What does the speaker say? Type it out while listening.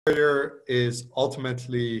posterior is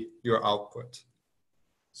ultimately your output.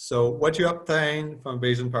 So what you obtain from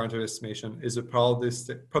Bayesian parameter estimation is a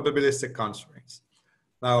probabilistic constraints.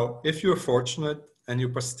 Now, if you're fortunate and your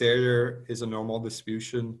posterior is a normal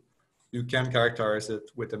distribution, you can characterize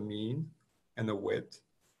it with a mean and a width.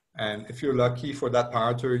 And if you're lucky for that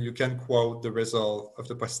parameter, you can quote the result of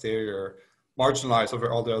the posterior marginalized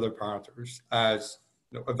over all the other parameters as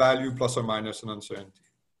a value plus or minus an uncertainty.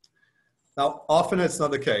 Now, often it's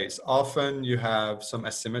not the case. Often you have some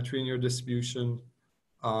asymmetry in your distribution,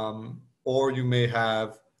 or you may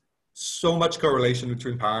have so much correlation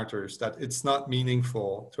between parameters that it's not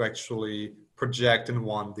meaningful to actually project in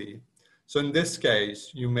 1D. So in this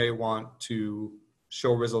case, you may want to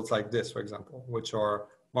show results like this, for example, which are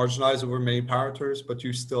marginalized over many parameters, but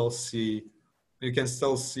you can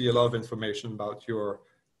still see a lot of information about your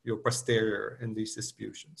posterior in these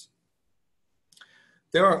distributions.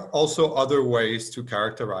 There are also other ways to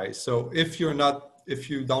characterize. So if you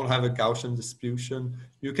don't have a Gaussian distribution,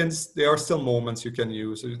 there are still moments you can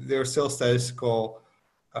use. There are still statistical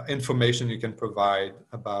information you can provide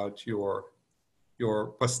about your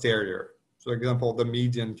posterior. For example, the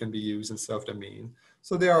median can be used instead of the mean.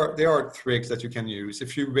 So there are tricks that you can use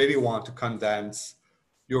if you really want to condense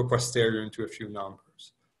your posterior into a few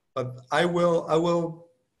numbers. But I will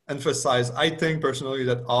emphasize, I think personally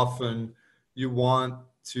that often you want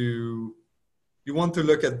to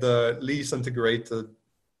look at the least integrated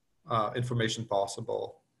information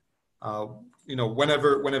possible,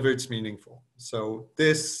 whenever it's meaningful. So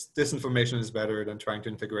this information is better than trying to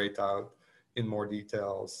integrate out in more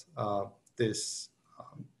details this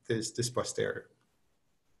posterior.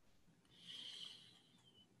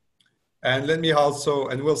 And let me also,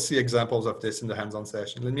 and we'll see examples of this in the hands-on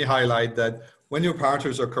session. Let me highlight that when your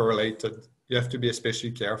parameters are correlated, you have to be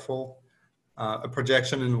especially careful. A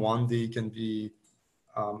projection in 1D can be,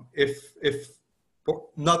 if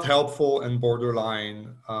not helpful and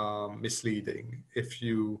borderline misleading, if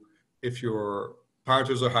your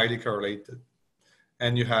parameters are highly correlated,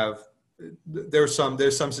 and there's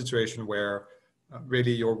some situation where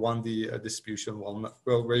really your 1D distribution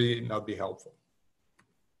will really not be helpful.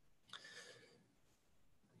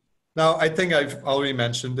 Now, I think I've already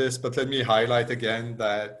mentioned this, but let me highlight again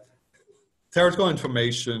that theoretical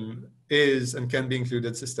information is and can be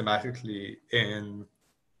included systematically in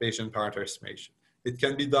Bayesian parameter estimation. It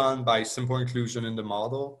can be done by simple inclusion in the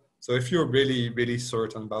model. So if you're really, really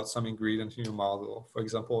certain about some ingredient in your model, for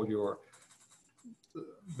example,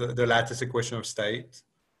 the lattice equation of state,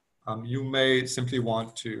 you may simply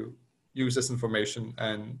want to use this information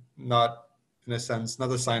and not, in a sense, not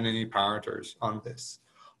assign any parameters on this.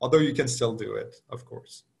 Although you can still do it, of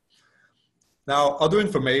course. Now, other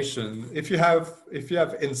information, if you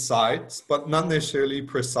have insights, but not necessarily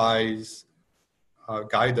precise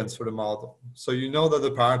guidance for the model. So you know that the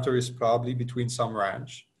parameter is probably between some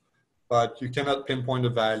range, but you cannot pinpoint a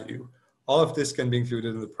value. All of this can be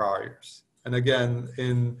included in the priors. And again,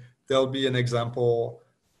 there'll be an example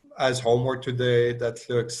as homework today that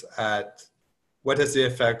looks at what is the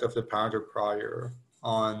effect of the parameter prior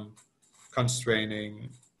on constraining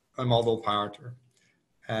a model parameter.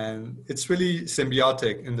 And it's really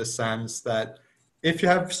symbiotic in the sense that if you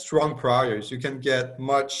have strong priors, you can get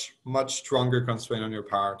much stronger constraint on your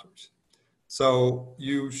parameters. So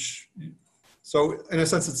so in a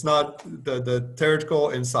sense, it's not the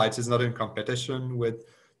theoretical insights is not in competition with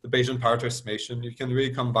the Bayesian parameter estimation. You can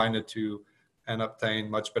really combine the two and obtain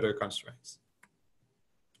much better constraints.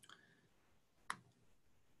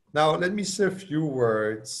 Now, let me say a few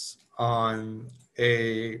words on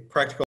a practical